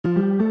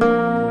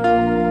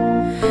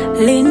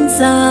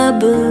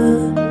Linzabu.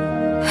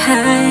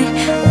 Hi.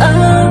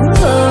 Oh,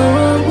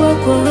 oh,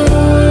 oh, oh.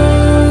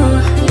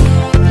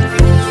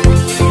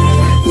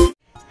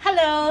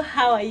 Hello,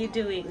 how are you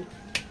doing?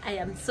 I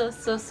am so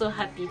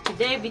happy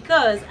today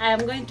because I am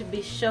going to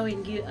be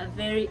showing you a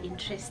very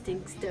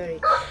interesting story.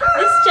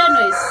 This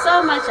channel is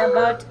so much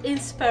about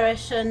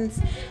inspirations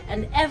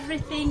and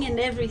everything,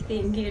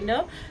 you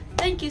know.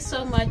 Thank you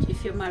so much.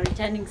 If you're my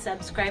returning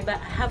subscriber,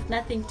 I have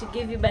nothing to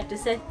give you but to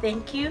say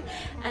thank you.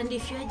 And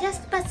if you're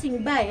just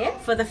passing by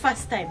for the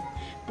first time,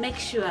 make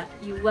sure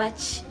you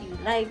watch, you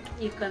like,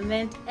 you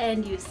comment,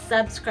 and you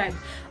subscribe.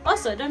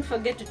 Also, don't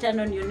forget to turn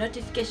on your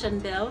notification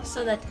bell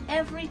so that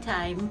every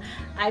time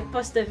I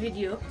post a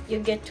video, you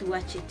get to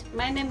watch it.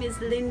 My name is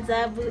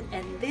Linzabu,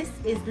 and this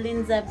is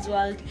Linzab's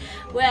World,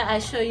 where I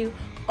show you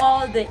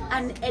all the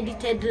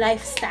unedited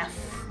life stuff.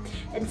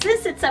 And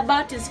since it's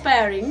about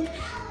inspiring,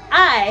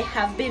 I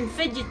have been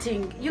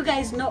fidgeting. You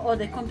guys know all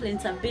the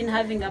complaints I've been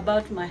having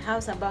about my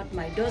house, about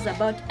my doors,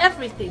 about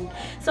everything.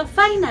 So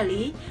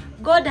finally,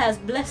 God has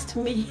blessed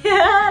me.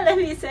 Let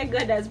me say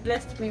God has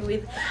blessed me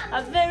with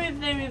a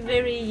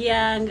very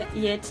young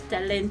yet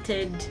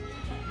talented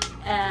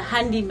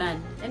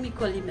handyman. Let me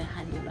call him a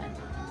handyman.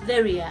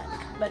 Very young,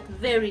 but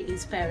very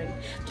inspiring.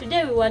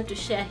 Today we want to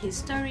share his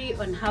story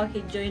on how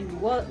he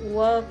joined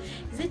welding.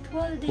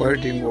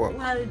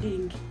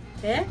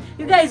 Yeah?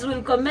 You guys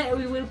will comment,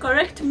 we will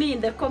correct me in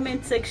the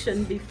comment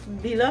section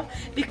below,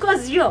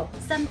 because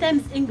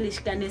sometimes English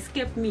can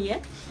escape me,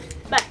 yeah?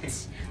 But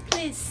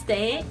please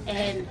stay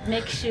and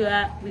make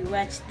sure we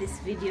watch this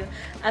video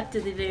up to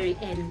the very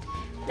end.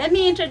 Let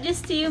me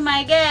introduce to you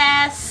my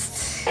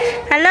guest.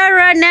 Hello,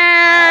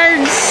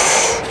 Ronald.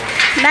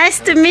 Nice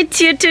to meet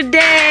you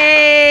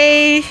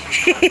today.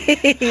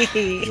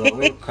 You're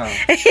welcome.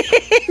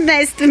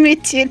 Nice to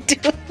meet you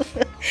too.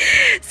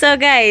 So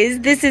guys,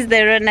 this is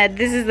the Ronald.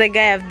 This is the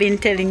guy I've been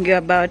telling you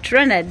about.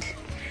 Ronald,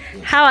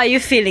 how are you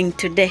feeling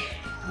today?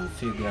 I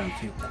feel good, I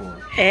feel cool.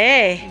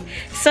 Hey.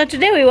 So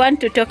today we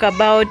want to talk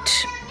about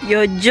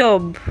your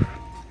job.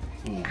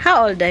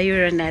 How old are you,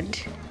 Ronald?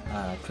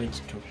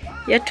 22.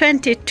 You're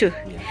 22.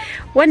 Yeah.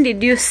 When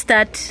did you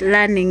start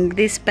learning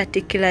this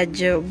particular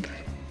job?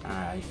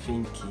 I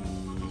think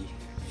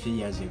 3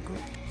 years ago.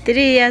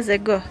 3 years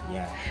ago?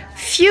 Yeah.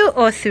 Few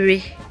or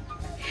three?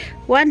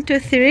 1, 2,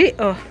 3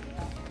 or?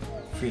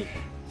 3.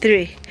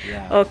 3.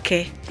 Yeah.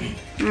 Okay.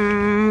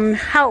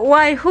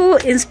 Who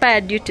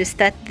inspired you to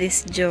start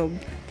this job?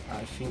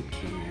 I think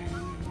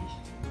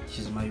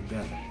she's my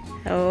brother.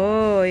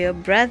 Oh, your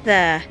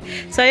brother.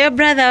 So your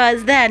brother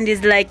was there and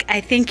is like,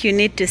 I think you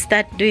need to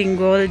start doing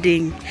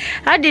welding.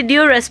 How did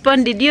you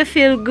respond? Did you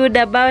feel good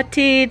about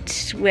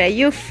it? Were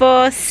you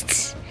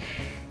forced?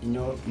 You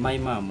know, my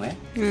mom,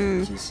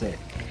 she said,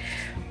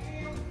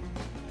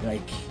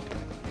 like,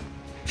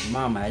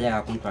 Mama, I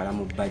can't tell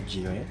you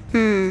budget.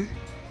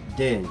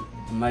 Then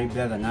my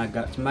brother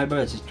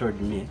just told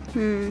me,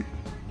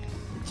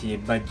 it's a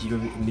budget.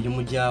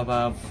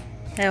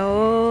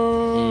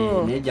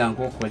 Oh.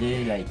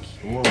 Like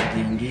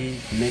welding,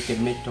 make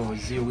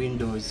metals,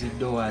 windows,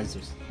 doors.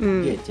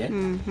 Get it?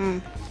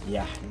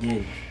 Yeah.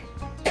 Then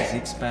it's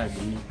expired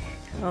me.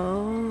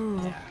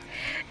 Oh. Yeah.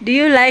 Do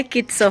you like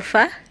it so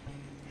far?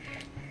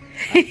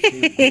 I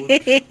feel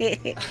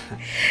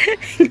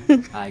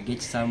good. I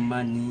get some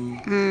money,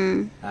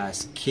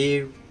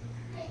 skill.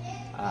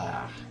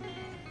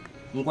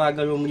 By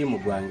the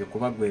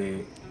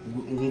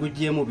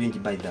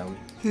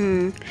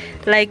way.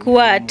 Like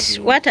what?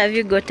 What have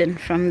you gotten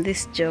from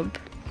this job?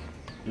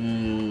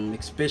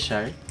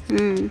 Especially,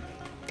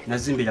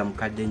 nazimbira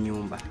mukadde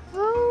nyumba.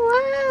 Oh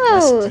wow!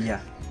 Last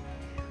year.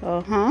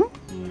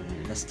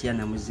 Last year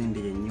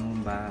namuzimbira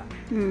nyumba.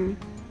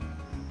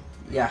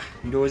 Yeah,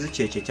 ndoze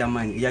cheche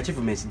chamanyi. Ya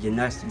achievements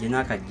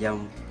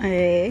jenakajjamu.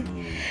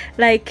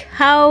 Like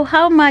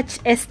how much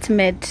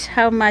estimate?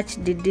 How much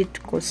did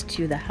it cost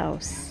you the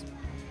house?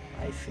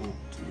 I think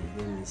let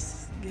me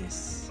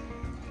guess.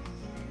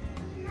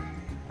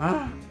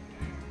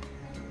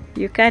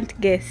 You can't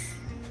guess.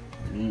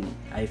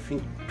 I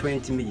think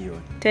 20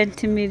 million.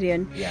 20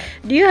 million. Yeah.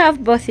 Do you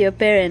have both your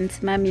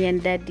parents, mommy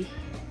and daddy?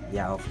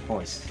 Yeah, of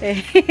course.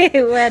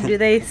 Where do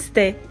they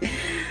stay?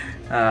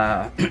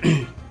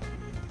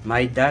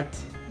 My dad,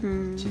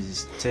 she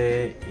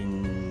stay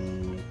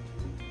in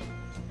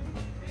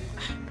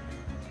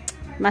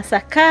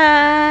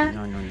Masaka.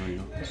 No.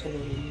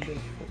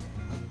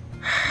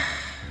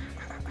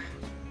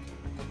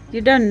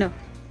 You don't know.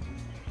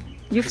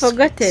 You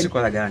forgotten.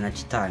 Sikolagana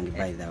chitangi,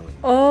 by the way.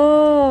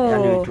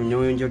 Oh.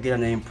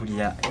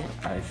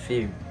 I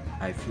feel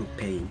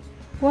pain.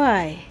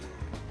 Why?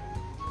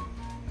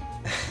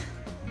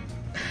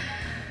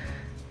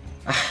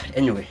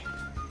 Anyway,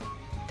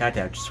 tata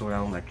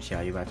yatusulawo nga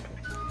tukyali bato.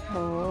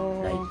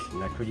 Like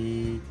nga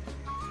tuli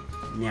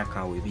myaka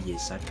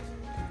 2-3.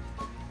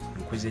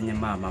 Nkuze ne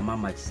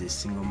mama is a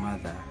single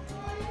mother.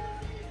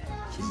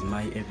 She's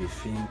my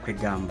everything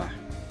kwegamba.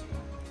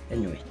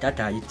 Anyway,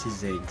 tata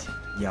yitized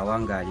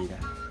yawangalira.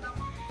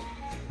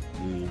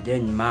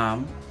 Then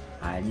mom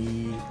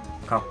ali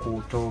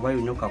Kakuto, why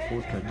you know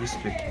Kakuto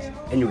district?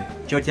 Anyway,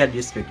 Chotia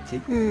district.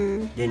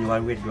 Then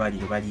one way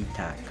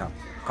Dwalita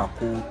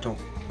Kakuto.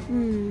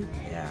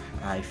 Yeah,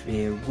 I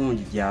feel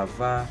good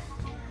Java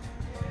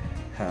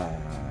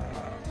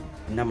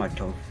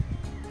Namato.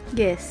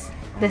 Yes,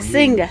 the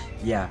singer.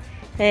 Yeah.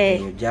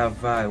 Hey.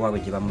 Java wawe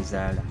jiba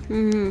muzala.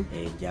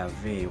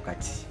 Java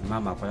ukati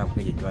mama akola ku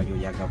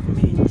edwaliro ya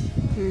government.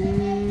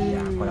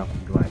 Yeah, akola ku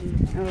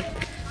dwaliro.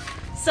 Okay.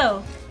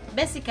 So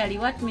basically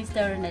what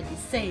Mr. Ronald is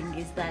saying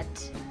is that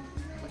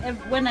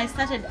when I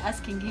started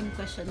asking him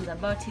questions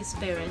about his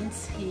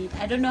parents,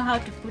 I don't know how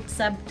to put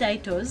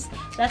subtitles.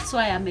 That's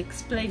why I'm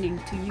explaining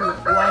to you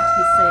what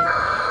he said.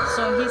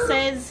 So he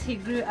says he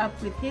grew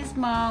up with his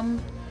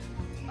mom,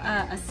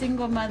 a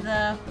single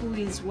mother who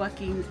is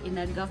working in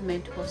a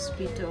government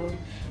hospital,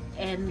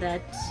 and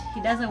that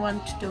he doesn't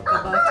want to talk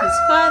about his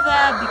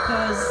father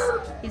because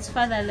his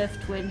father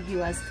left when he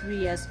was 3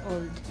 years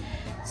old.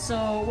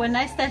 So when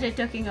I started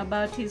talking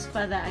about his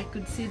father, I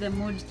could see the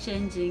mood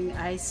changing.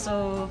 I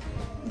saw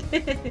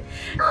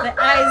the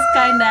eyes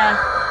kind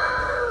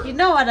of, you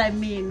know what I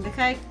mean,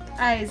 the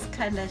eyes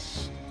kind of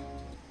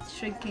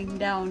shrinking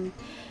down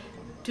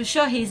to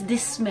show his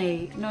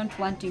dismay, not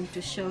wanting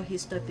to show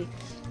his topic.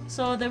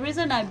 So the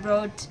reason I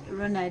brought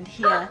Ronald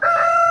here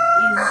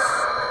is,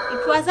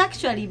 it was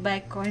actually by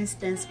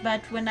coincidence,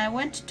 but when I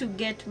went to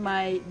get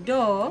my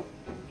door,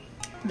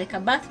 like a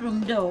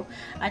bathroom door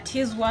at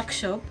his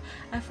workshop,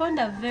 I found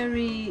a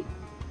very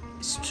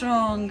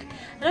strong,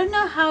 I don't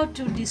know how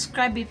to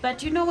describe it,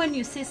 but you know when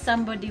you see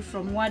somebody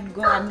from word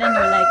go and then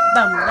you're like,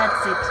 bam,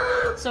 that's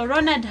it. So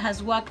Ronald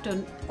has worked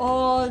on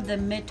all the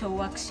metal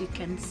works you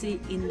can see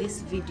in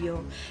this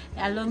video,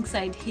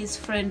 alongside his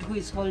friend who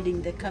is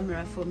holding the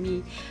camera for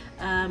me,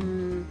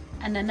 and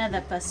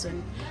another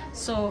person.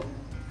 So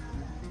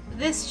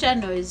this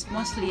channel is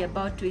mostly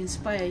about to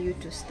inspire you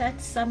to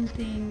start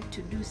something,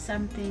 to do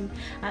something.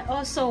 I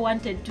also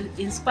wanted to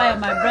inspire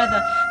my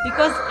brother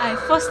because I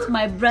forced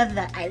my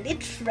brother, I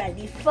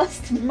literally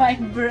forced my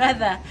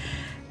brother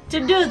to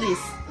do this.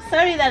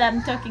 Sorry that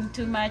I'm talking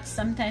too much.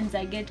 Sometimes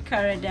I get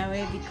carried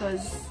away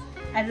because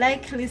I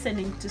like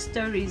listening to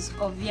stories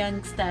of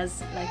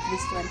youngsters like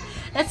this one.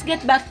 Let's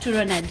get back to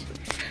Ronald.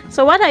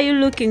 So what are you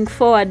looking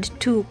forward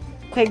to,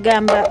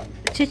 Kwegamba?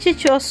 Kiki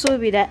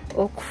ky'osuubira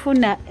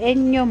okufuna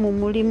ennyo mu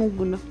mulimu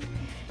guno?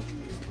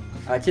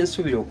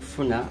 Kyensuubira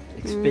okufuna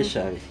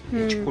especially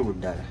ekikulu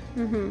ddala.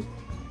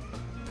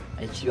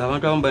 Abantu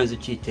abamu bayinza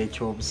okiyita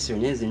ekyobusiru,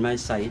 naye nze my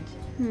side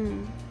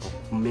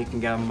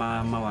okumakinga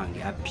maama wange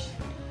happy.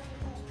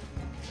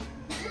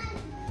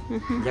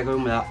 Njagala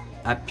omula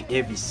happy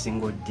every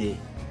single day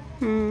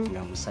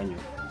nga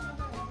musanyufu.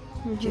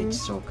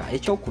 Kyekisooka.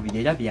 Ekyokubiri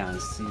era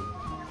byansi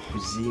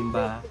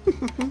kuzimba.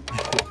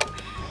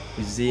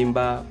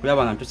 Kuzimba,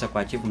 kulaba nga ntuusa ku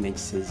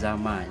achievements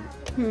ez'amaanyi.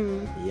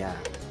 Yeah,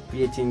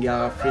 creating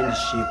a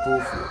friendship,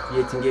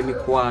 creating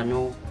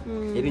emikwano,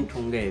 ebintu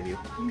ng'ebyo.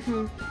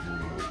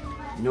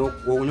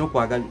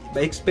 N'okwagala,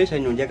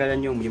 especially njagala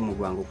nnyo omulimu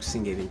gwange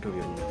okusinga ebintu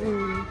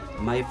byonna.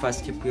 My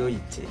first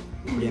priority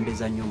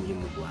kulembeza nnyo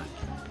omulimu gwange.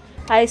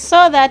 I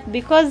saw that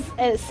because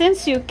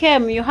since you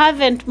came, you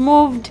haven't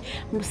moved.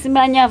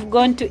 Msimanya, I've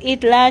gone to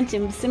eat lunch.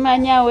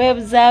 Msimanya,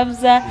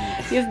 webzavza.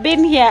 You've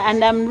been here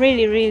and I'm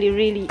really, really,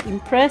 really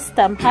impressed.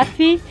 I'm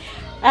happy.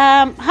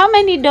 How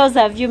many doors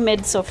have you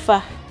made so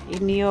far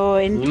in your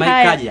entire... In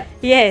my career?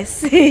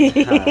 Yes.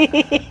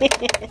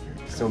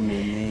 So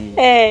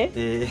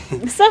many.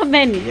 So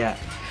many? Yeah.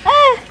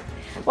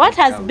 What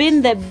has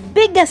been the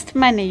biggest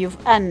money you've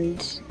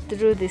earned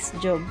through this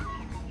job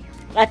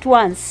at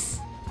once?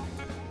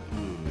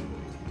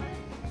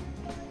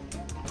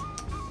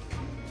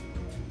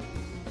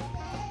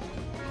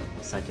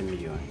 30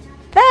 million.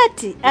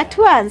 30 at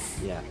once?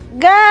 Yeah.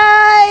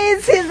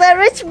 Guys, he's a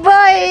rich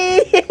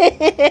boy.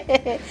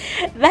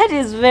 That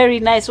is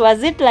very nice.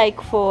 Was it like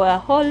for a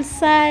whole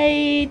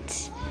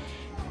site?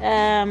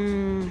 Or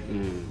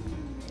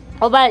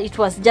but it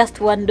was just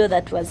one door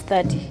that was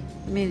 30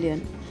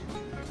 million?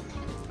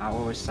 A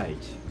whole site.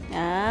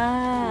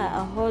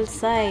 Ah, a whole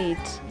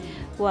site.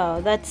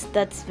 Wow,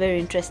 that's very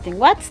interesting.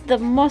 What's the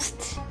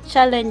most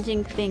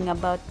challenging thing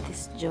about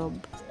this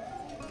job?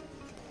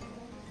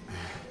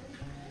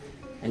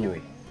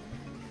 Anyway,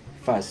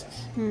 first,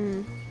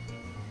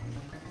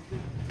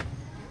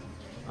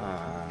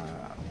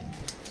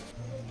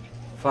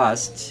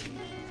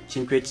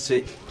 kintu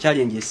ekise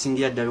challenge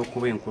esingira ddala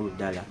okuba enkulu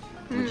ddala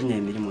mu gino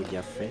emirimu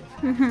gyaffe.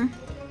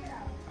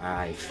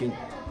 I feel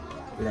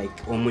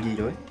like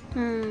omuliro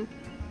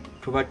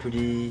tuba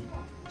tuli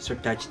so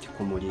touched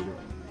ku muliro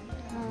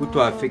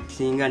gutu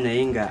affectinga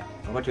naye nga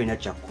oba tolina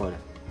kyakkola.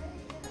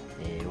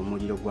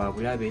 Omuliro gwa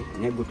bulabe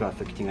naye gutu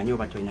affectinga naye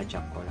oba tolina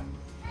kyakkola.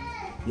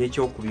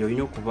 N'ekyokubiri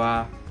olina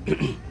okuba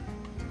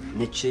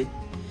neki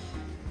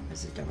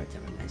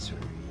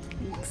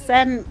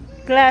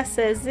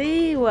sunglasses,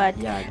 what?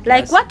 Yeah,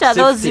 like what are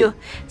those you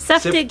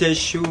safety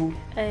shoe.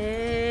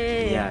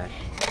 Yeah.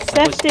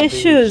 Safety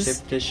shoes.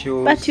 Safety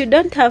shoes. But you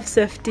don't have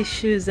safety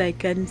shoes, I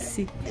can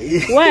see.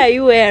 Why are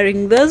you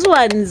wearing those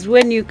ones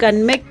when you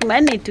can make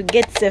money to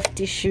get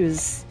safety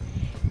shoes?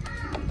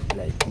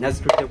 Like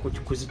nazitute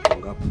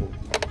kuzitungako.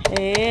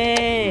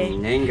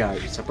 Nenga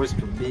supposed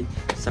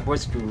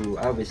to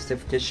have a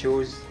safety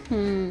shoes,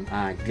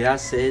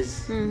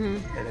 glasses,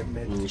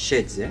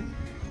 shades,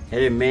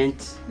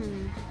 element,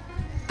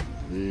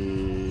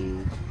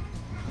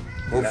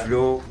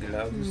 overall,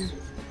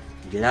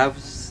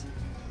 gloves.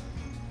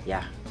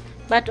 Yeah.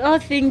 But all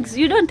things,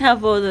 you don't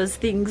have all those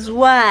things.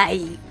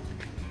 Why?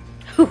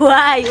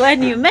 Why?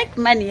 When you make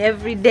money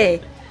every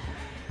day.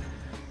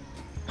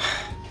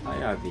 I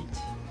have it.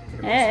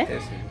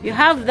 You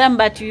have them,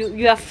 but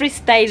you are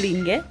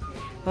freestyling.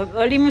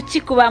 Oli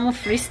muchikubamu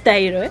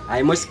freestyle.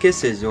 In most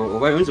cases,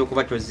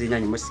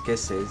 in most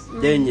cases,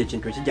 then you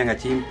think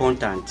it's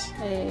important.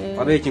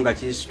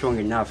 It's strong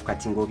enough,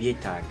 and you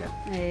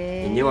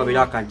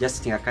can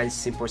just think a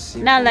simple.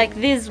 Now, like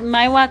this,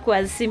 my work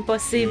was simple.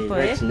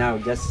 Right now,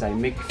 just I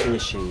make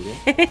finishing.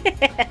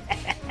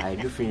 I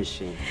do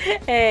finishing.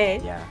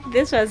 Yeah.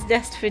 This was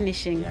just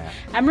finishing. Yeah.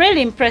 I'm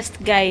really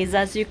impressed, guys.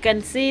 As you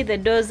can see, the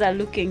doors are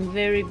looking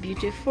very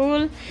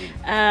beautiful.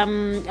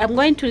 I'm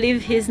going to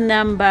leave his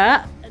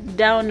number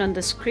down on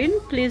the screen.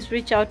 Please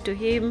reach out to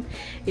him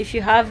if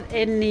you have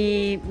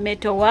any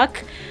metal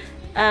work.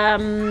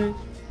 You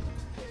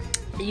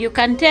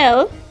can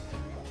tell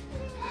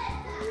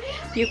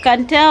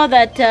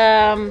that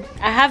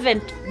I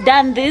haven't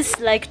done this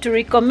like to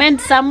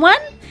recommend someone,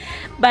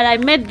 but I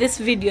made this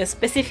video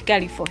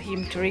specifically for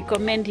him, to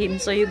recommend him,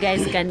 so you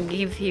guys can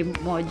give him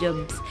more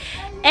jobs.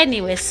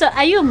 Anyway, so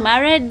are you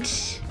married?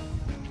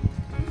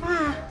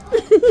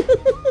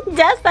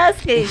 Just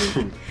asking.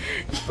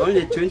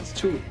 Only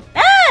 22.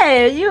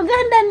 Hey,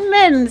 Ugandan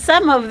men,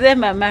 some of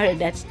them are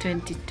married at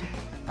 22.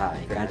 I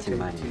can't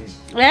manage.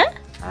 Yeah?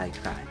 I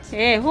can't.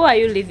 Hey, who are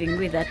you living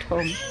with at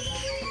home?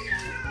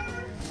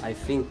 I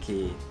think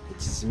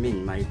it's me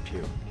and my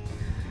pillow.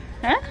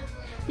 Huh?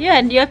 You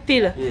and your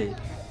pillow? Yeah.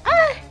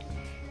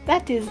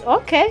 That is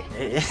okay.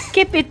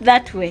 Keep it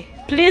that way.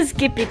 Please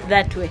keep it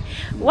that way.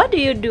 What do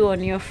you do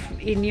on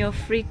in your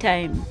free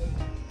time?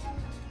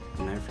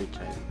 In my free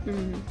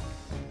time?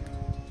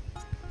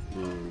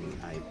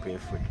 I play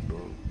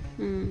football.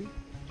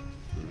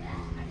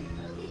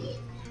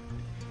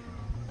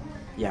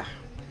 Yeah.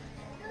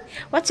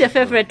 What's your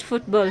favorite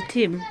football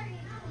team?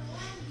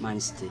 Man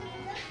City.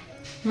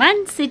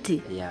 Man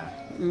City? Yeah.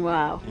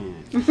 Wow.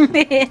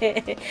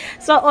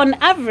 So on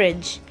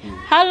average,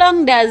 how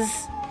long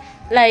does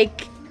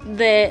like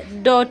the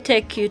dough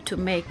take you to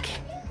make?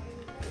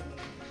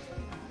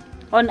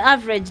 On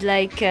average,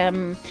 like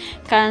kangeze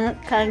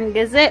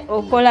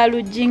okola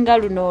lujinga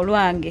luno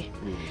olwange.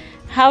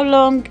 How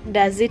long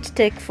does it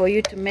take for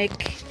you to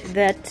make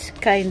that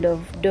kind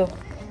of dough?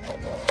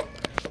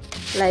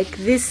 Like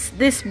this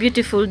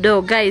beautiful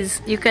dough,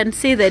 guys. You can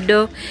see the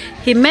dough.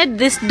 He made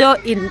this dough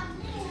in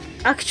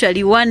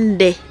actually one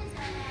day.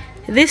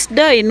 This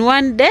dough in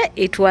one day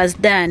it was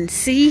done.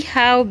 See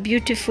how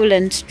beautiful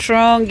and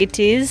strong it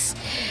is.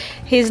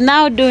 He's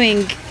now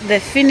doing the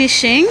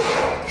finishing.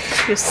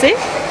 You see?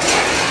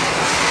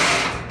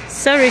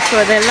 Sorry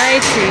for the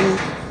lighting.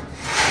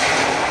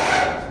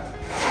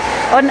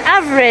 On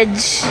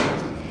average,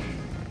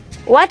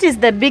 what is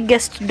the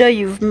biggest dough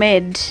you've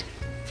made?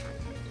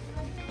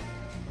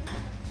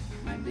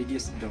 My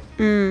biggest dough?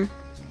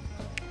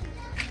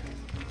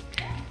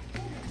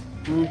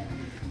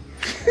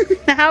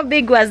 How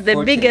big was the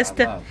 40 biggest?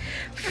 above.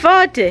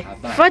 40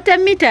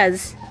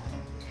 meters.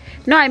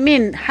 No, I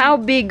mean how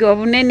big of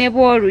nene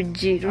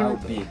bw'oluggi? How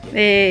big?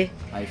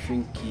 I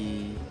think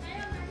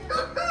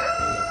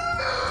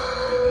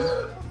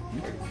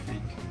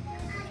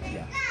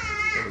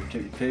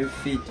 12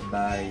 feet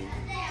by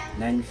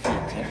 9 feet.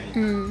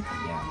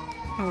 Yeah.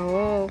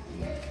 Oh,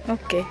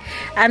 okay.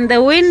 And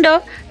the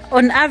window,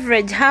 on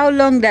average, how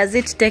long does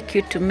it take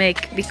you to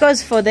make?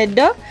 Because for the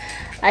door,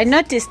 I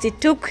noticed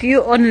it took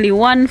you only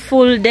one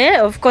full day.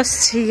 Of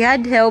course, he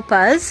had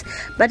helpers,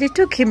 but it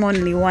took him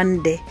only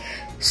one day.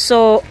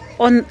 So,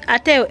 on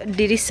ate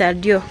dirisa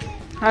dio,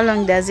 how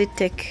long does it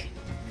take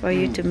for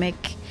you to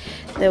make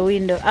the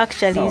window?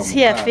 Actually, he's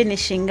here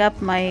finishing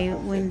up my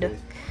window.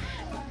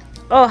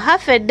 Oh,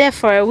 half a day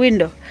for a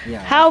window.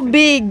 Yeah. How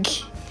big?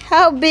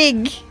 How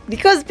big?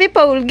 Because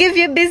people will give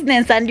you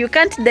business and you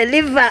can't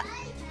deliver.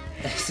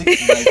 6 by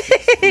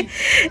 6 feet.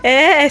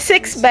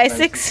 6 by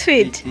 6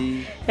 feet.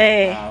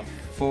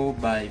 4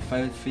 by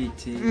 5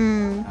 feet.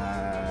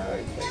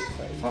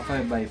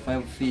 5 by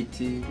 5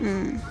 feet.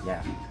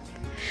 Yeah.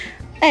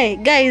 Hey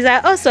guys, I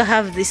also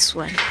have this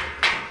one.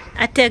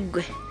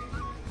 Ategwe.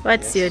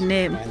 What's your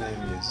name? My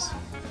name is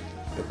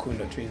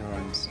Rukundo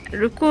Twinhorns.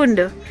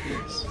 Rukundo.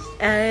 Yes.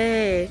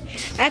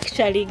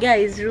 Actually,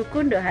 guys,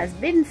 Rukundo has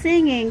been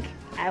singing.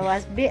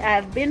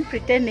 I've been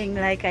pretending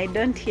like I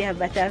don't hear,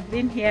 but I've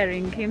been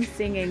hearing him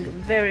singing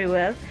very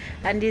well,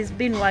 and he's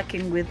been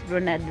working with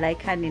Ronald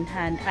like hand in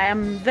hand. I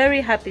am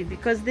very happy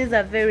because these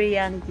are very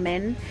young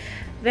men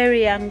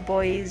very young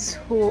boys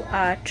who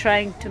are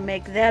trying to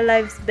make their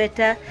lives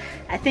better.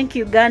 I think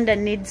Uganda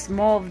needs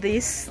more of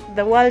this.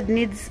 The world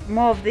needs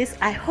more of this.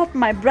 I hope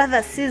my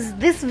brother sees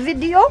this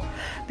video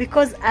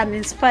because I'm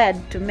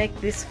inspired to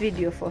make this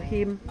video for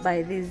him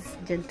by these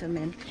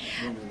gentlemen.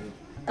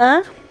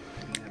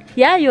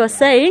 Yeah, you're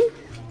saying?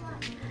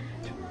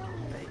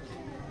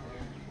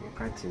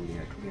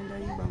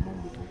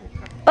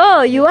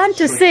 Oh, you want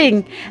to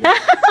sing?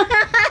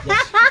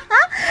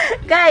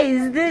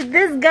 Guys,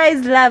 these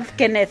guys love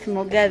Kenneth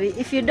Mugabe.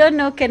 If you don't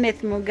know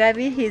Kenneth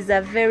Mugabe, he's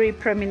a very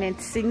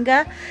prominent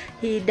singer.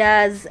 He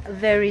does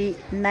very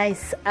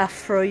nice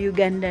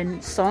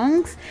Afro-Ugandan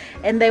songs,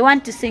 and they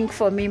want to sing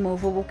for me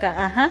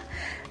Muvubuka.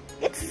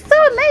 It's so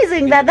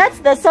amazing that that's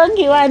the song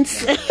he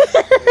wants.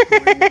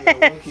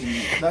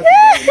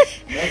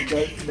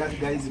 that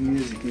guy's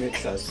music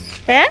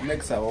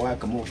makes our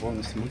work move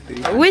on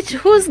smoothly.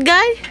 Whose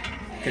guy?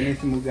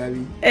 Kenneth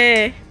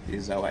Mugabe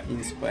is our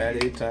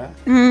inspirator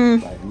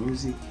by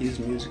music. His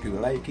music, we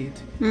like it.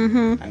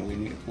 And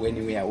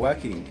when we are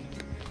working,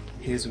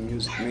 his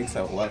music makes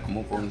our work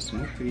move on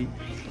smoothly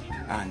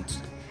and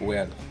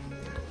well.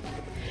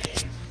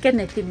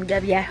 Kenneth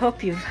Mugabe, I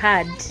hope you've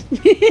heard.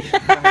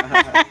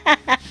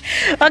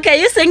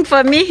 Okay, you sing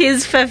for me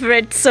his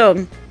favorite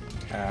song.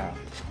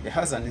 He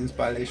has an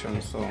inspiration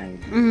song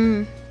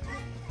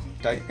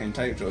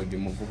entitled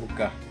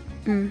Muvubuka.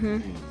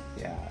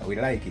 Yeah, we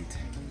like it.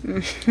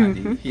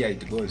 And here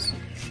it goes.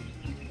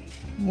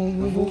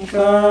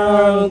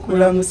 Muvubuka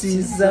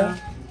nkulamusiza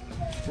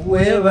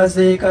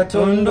webaze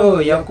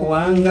katondo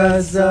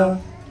yakuwangaza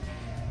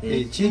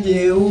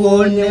ekiri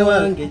uwone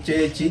wange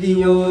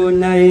kyekiriyo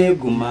naye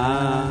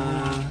guma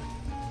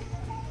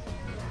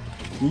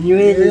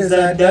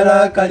nyweza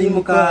ddala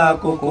kalimu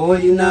kaako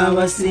koolina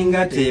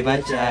abasinga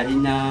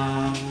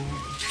tebakyalina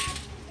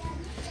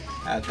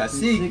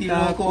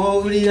akasiikira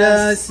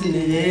k'owulira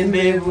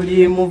sinirembe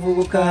buli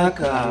muvubuka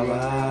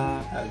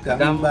akaaba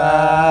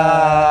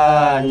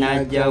agamba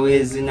najja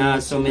wezi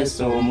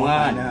n'asomesa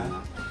omwana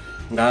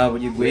nga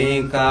buli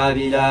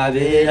gwenkaabira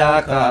abeera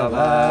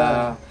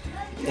akaaba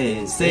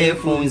ensi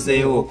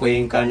efunze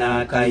okwenkana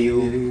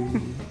akayo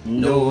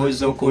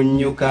ndowooza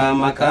okunnyuka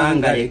amaka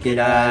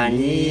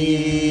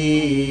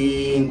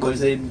ngalekeraani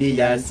nkoze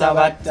ebbira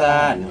saba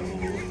ttaano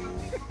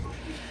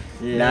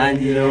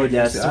landlord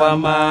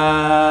aswama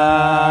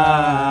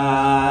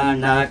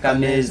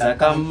n'akameeza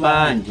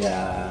kammanja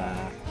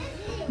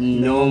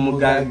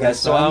n'omugagga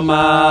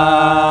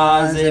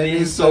swama nze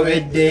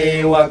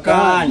binsobedde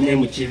waka ne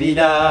mu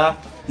kibira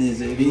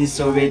nze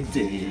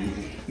binsobedde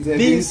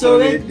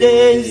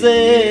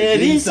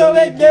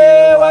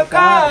binsobedde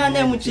waka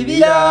ne mu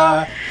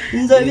kibira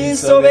nze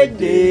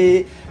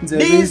binsobedde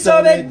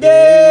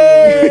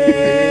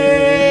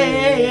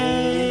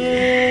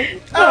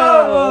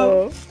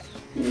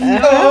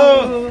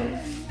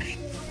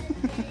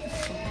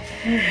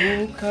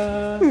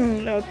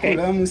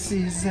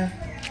Kulamusiza.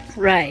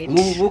 Right.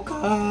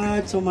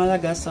 Muvubuka tomala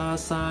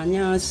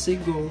gasaasanya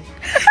sigo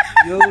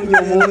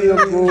yonjo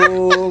moyo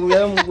bulamu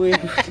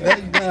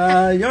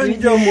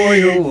yonjo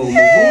moyo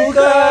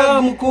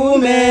muvubuka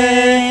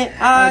mukume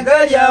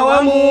agalya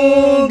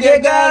wamu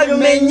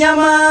gegalume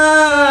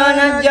ennyama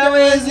najja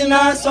wezi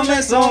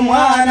n'asomesa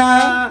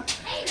omwana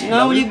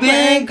nga buli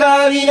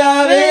gwenkabira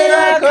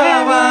abeera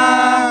akaaba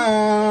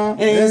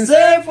ensi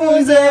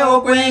efunze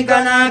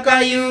okwenkana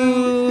akayu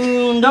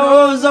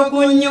ndowooza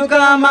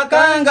okunnyuka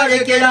amaka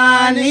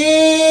ngalekeraani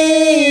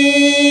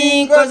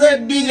nkoze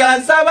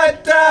ebbira saba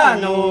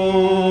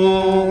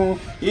ttaano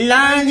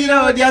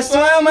landlord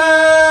aswama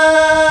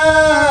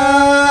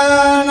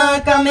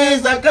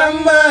n'akameeza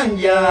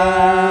kammanja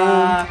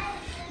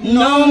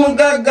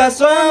n'omugagga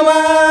swama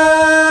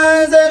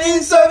nze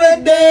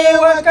binsobedde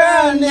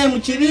waka ne mu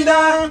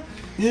kibira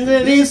nze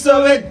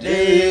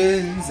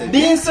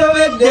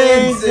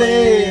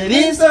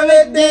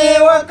binsobedde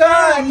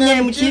waka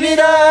ne mu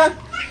kibira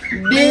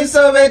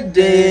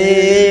binsobedde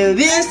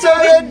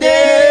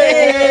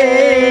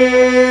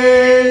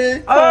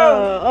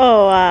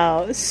Oh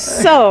wow.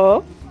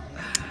 So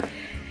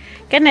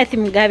Kenneth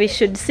Mugabe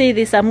should see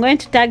this. I'm going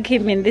to tag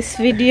him in this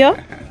video.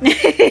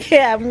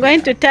 I'm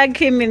going to tag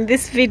him in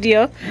this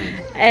video,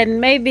 and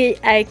maybe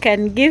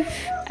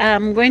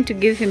I'm going to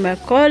give him a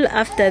call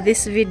after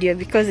this video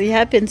because he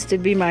happens to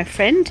be my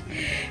friend,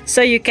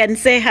 so you can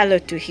say hello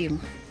to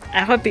him.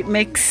 I hope it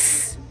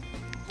makes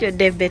your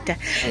day better.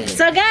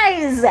 So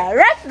guys,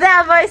 rate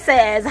their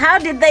voices. How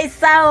did they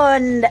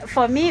sound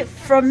from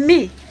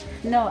me?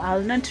 No,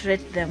 I'll not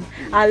rate them.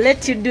 I'll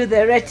let you do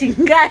the rating,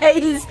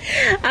 guys.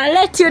 I'll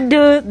let you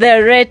do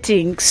the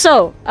rating.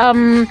 So,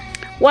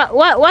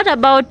 what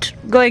about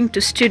going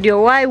to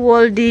studio? Why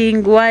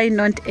welding? Why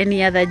not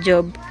any other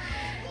job?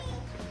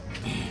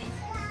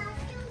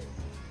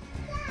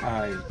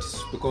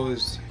 It's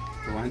because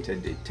we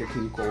wanted the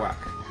technical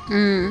work.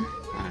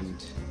 And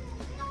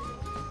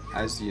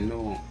as you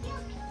know,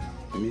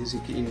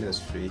 music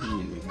industry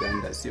here in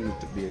Uganda seems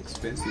to be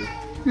expensive.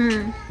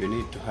 You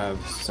need to have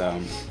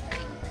some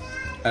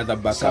other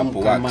backup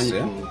works.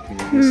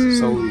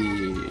 So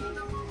we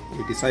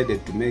decided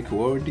to make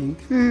welding.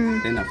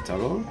 Then after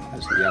all,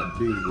 as we are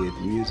doing with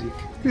music,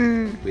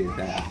 with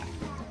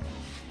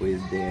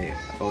the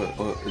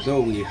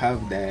though we have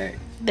the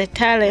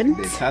talent,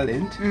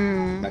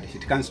 but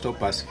it can't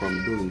stop us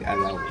from doing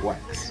other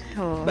works.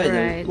 Oh, But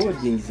right.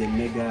 welding is a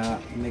mega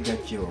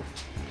job.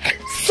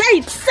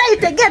 Say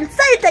it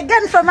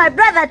again for my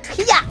brother to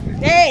hear.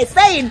 Hey,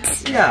 say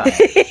it. Yeah,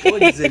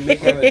 welding is a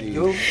mega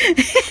job.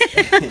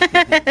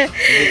 It's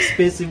an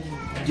expensive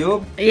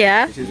job.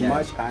 Yeah. It is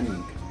much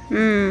earning.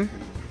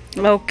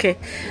 Okay.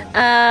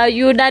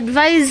 You would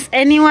advise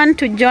anyone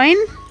to join?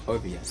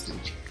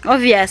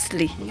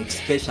 Obviously.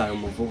 Especially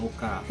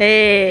muvubuka.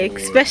 Hey,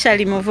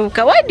 especially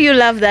Muvuka. Why do you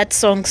love that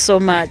song so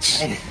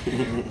much?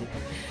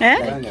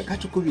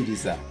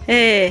 Katukubiriza.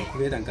 Hey.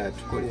 Kubeera nga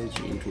tukola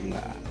ekintu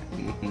nga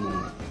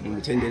mu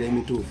mitendera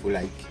emituufu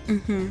like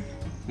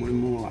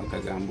mulimu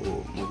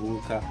akagambo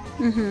mubuuka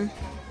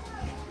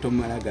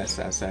tomala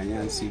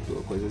gasaasaanya nsigo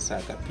okozesa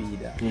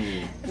akapiira.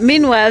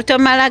 Meanwhile,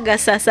 tomala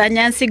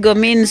gasasanya nsigo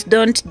means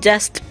don't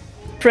just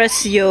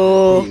press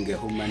your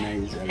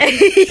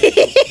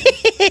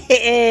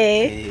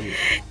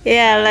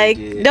yeah,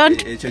 like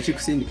don't. Ekyo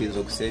kikusindikiza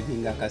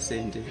okusevinga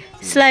akasente.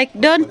 It's like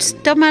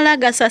don't tomala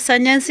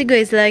gasasanya nsigo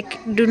is like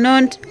do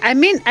not.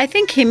 I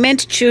think he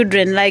meant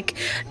children, like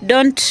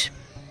don't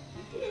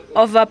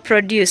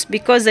overproduce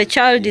because a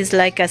child is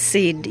like a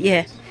seed.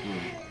 Yeah.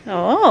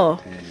 Oh.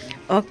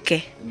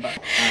 Okay.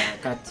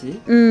 Kati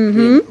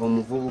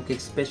omuvubuka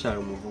especially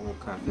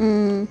omuvubuka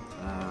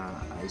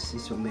I see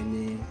so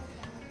many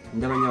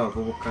ndabanya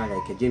abavubuka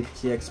like agent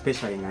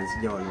especially nga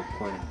nzija wano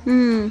okukola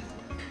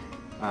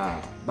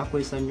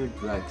bakozesa nnyo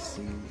drugs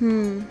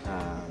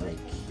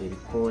like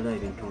ebikola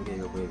ebintu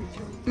ng'ebyo bwe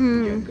bityo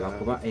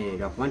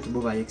lwakuba nti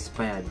bo bali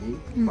expired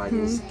kwa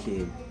alien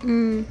skill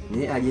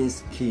naye alien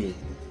skill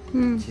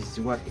which is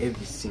work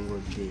every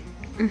single day.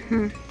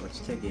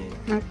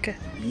 Okay.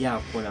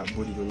 Yakola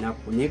buli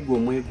lunaku naye gwe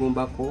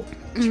omwegombako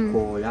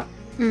kikoola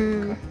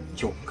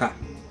kyokka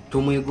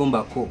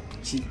tomwegombako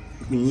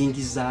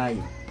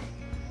kunyingizaayo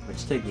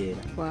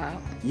okitegeera.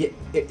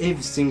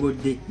 Every single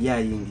day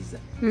yayingiza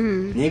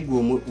naye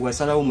gwe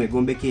wasalawo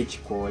omwegombeko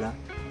ekikoola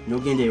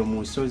n'ogendeyo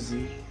mu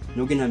nsozi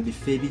n'ogenda mu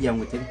bifo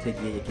ebiryango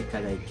tebitegeerekeka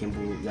like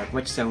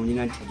yakuba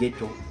kisawuninga nti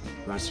geto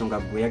lwansonga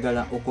gwe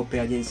oyagala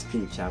okope alien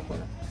skin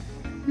kyakola.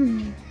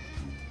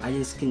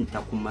 Alien skin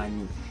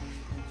takumanyi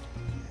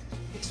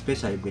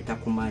especially gwe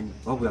takumanyi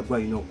wabula gwe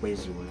alina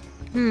okwezuula.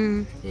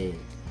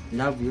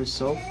 Love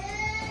yourself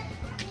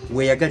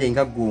weeyagale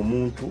nga gwe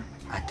omuntu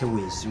ate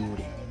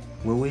weezuule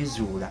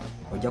weweezuula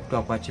ojja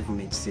kutwala ku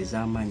achievements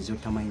ez'amaanyi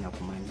z'otamanyi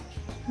nakumanyi.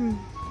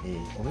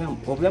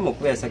 Obulamu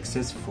okubeera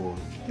successful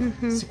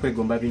si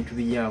kwegomba bintu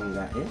biryawo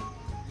nga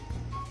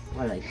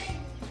like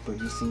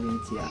producing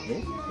entya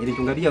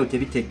ebintu nga biryawo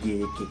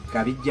tebitegeereke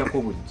nga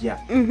bijjako bujja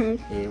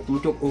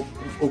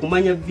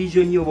okumanya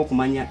vision yo oba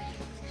okumanya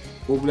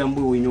obulamu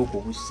bwe olina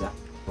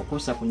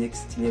okubussa ku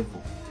next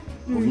level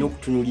olina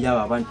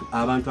okutunulira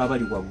abantu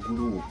abali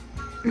waggulu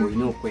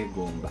olina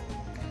okwegomba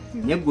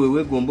naye gwe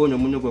weegomba ono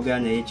muno gogala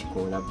naye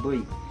ekikoola boy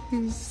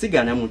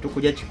sigana muntu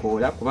kulya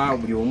kikoola kuba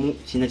buli omu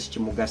kirina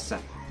kikimugasa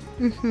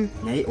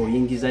naye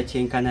oyingiza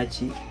kyenkana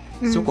ki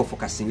sooka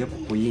ofokasinge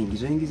ku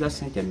kuyingiza oyingiza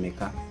sente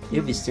mmeka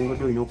every single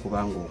day olina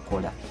okuba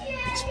ng'okola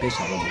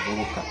especially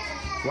omuvubuka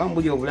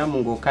wambuli obulamu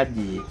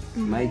ng'okaddiye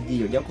my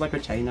dear ojja kuba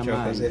tokyalina maanyi.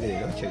 Kyokoze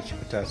leero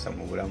kyekikutaasa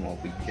mu bulamu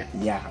obujja.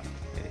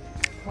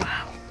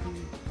 Wow.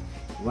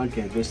 You want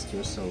to invest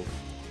yourself.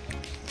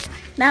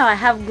 Now I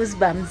have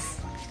goosebumps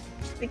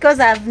because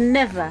I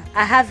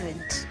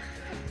haven't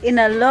in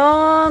a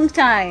long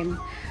time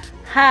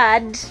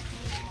had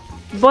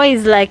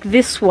boys like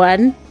this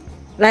one,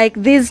 like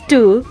these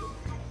two,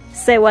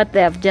 say what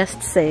they have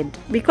just said,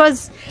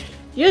 because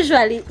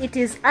usually it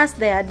is us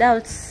the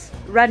adults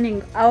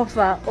running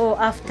over or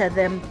after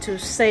them to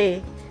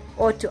say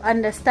or to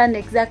understand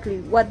exactly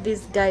what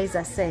these guys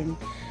are saying.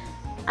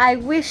 I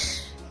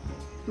wish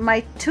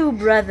my two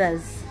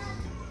brothers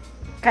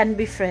can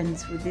be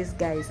friends with these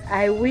guys.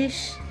 I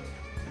wish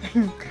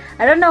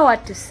I don't know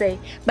what to say,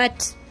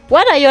 but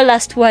what are your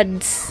last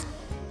words?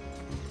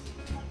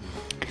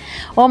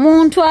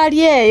 Omuntu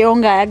ali eyo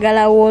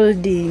ng'ayagala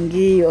welding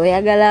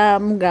oyagala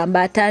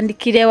mugamba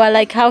atandikirewa,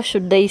 like how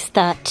should they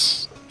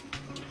start?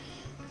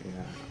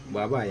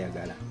 Bw'aba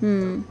ayagala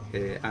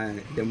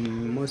the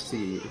most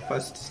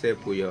first step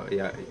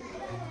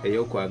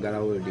ey'okwagala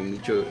welding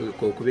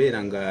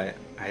okubeera nga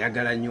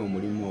ayagala nnyo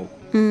omulimu ogwo.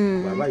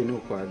 Bw'aba alina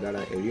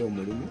okwagala eri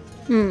omulimu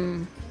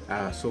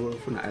asobola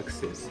ofuna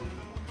access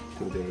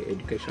to the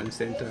education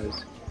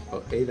centers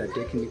or either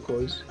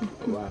technicals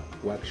or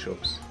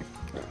workshops.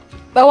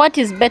 But what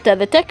is better,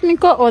 the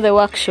technical or the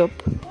workshop?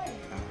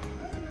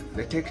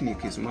 The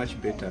technique is much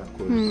better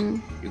because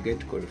you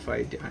get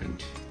qualified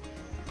and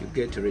you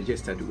get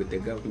registered with the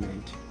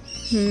government.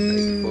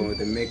 Like for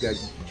the mega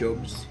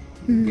jobs,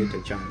 you get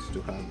a chance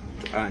to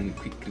earn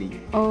quickly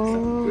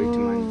some great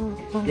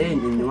money. Then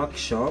in the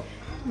workshop,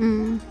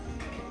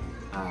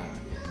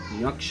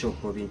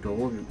 ebintu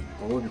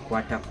oba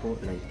bikwatako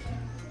like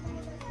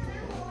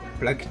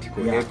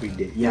practical Yeah. every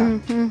day. Yeah.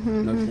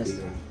 Not Just,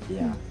 theory.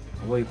 yeah.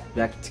 Oba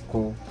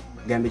practical.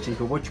 Gamba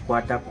ekintu oba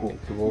okikwatako.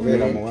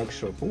 Tubobeera mu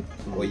workshop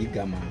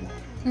oyiga mangu.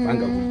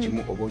 Kubanga buli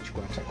kimu oba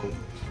okikwatako.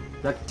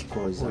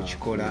 Practicals.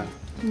 Okikola.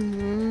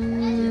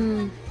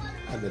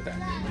 Other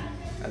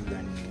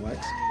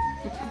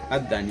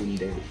than in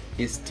the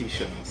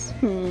institutions.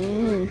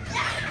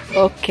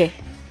 Okay.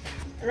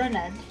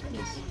 Ronald,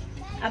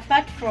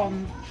 apart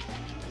from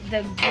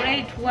the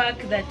great work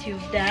that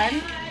you've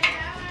done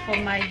for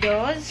my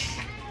doors,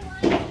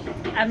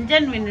 I'm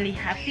genuinely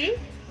happy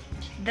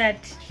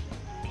that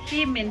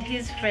him and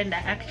his friend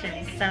are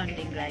actually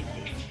sounding like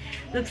this.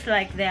 Looks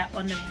like they're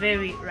on a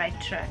very right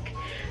track.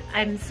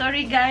 I'm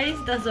sorry guys,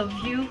 those of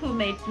you who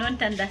may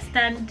not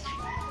understand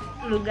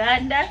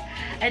Uganda,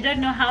 I don't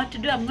know how to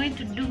do. I'm going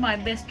to do my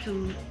best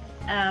to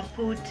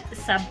put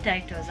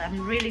subtitles.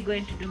 I'm really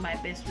going to do my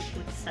best to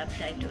put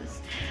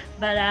subtitles,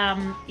 but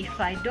if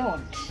I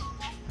don't,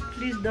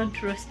 please don't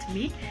roast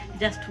me.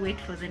 Just wait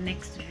for the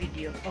next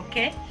video,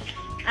 okay?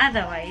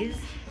 Otherwise,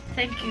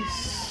 thank you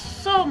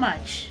so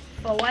much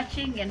for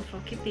watching and for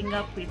keeping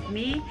up with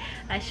me.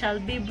 I shall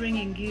be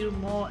bringing you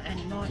more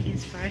and more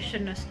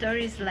inspirational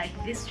stories like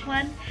this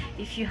one.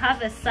 If you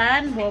have a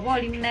son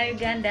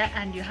Uganda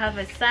and you have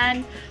a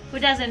son who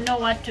doesn't know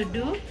what to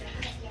do,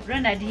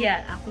 Ronald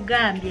here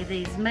akugambye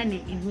there is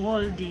money in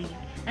welding,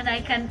 and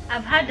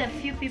I've had a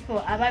few people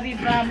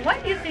ababivam. Why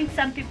do you think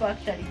some people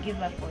actually give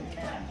up on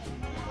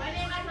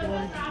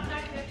welding?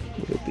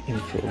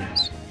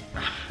 Influence.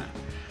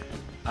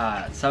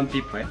 Some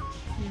people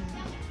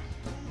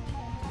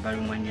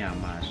balumanya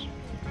amaaso,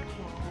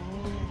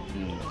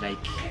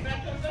 like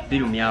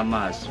birumya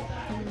amaaso,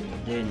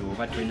 then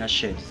oba tulina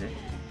shades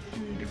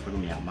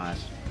bifulumya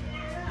amaaso.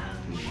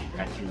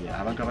 Kati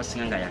abantu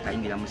abasinga nga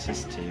yakayingira mu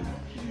system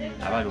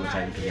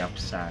abalowooza ebintu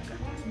byakusaaga.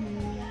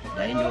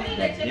 The end of the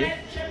day,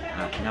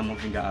 now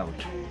moving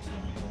out.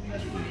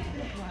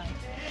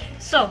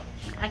 So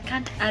I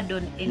can't add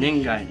on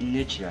anything. Nenga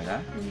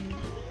nekirala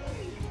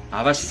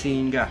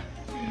abasinga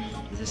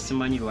nze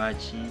simanyi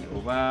lwaki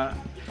oba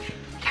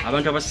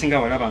abantu abasinga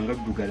walaba nga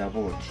ddugala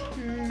booti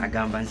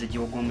agamba nze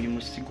gyewoga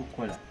omulimu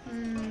sigukola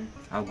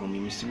agwo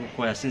omulimu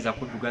sigukola sinza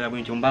kuddugala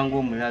bwe nti ombanga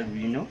omulalu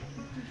lino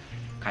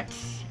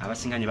kati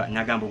abasinga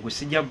nagamba ogwo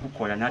sijja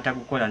gukola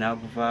n'atagukola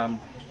n'aguvaamu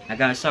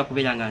nagamba saa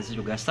kubeera nga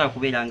nziruga saa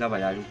kubeera nga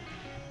balalu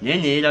naye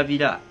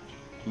neerabira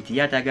nti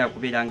ye atagala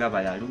kubeera nga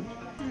balalu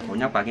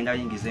olunaku agenda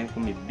yingiza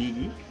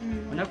 2,000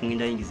 olunaku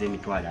ngenda yingiza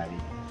 2,200.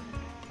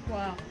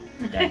 Wow.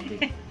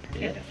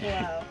 Yeah.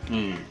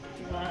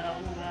 Wow.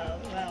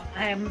 Wow.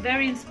 I am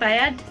very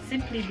inspired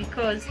simply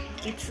because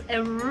it's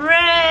a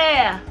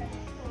rare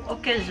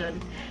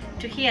occasion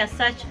to hear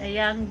such a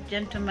young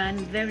gentleman,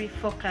 very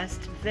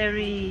focused,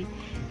 very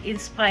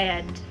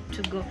inspired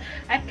to go.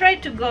 I pray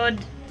to God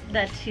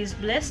that he's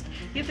blessed.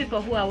 You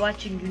people who are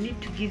watching, you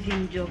need to give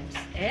him jobs.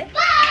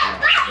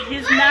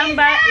 His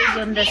number is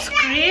on the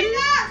screen.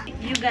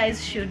 You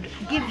guys should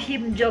give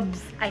him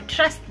jobs. I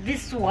trust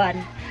this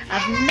one.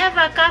 I've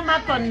never come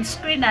up on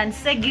screen and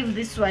say give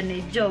this one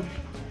a job.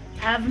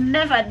 I've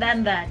never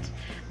done that.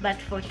 But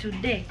for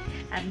today,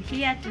 I'm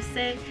here to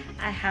say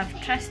I have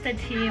trusted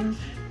him.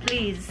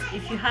 Please,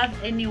 if you have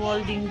any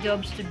welding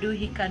jobs to do,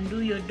 he can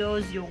do your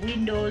doors, your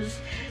windows,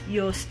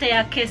 your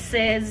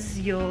staircases,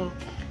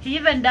 he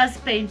even does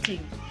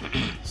painting.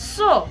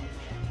 So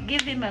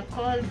give him a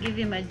call, give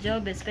him a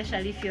job,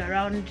 especially if you're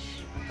around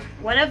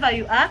whatever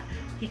you are,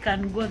 he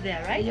can go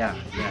there, right? Yeah.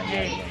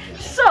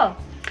 So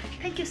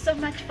thank you so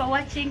much for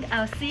watching.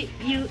 I'll see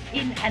you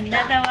in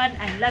another one.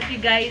 I love you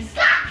guys.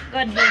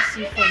 God bless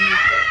you for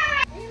me.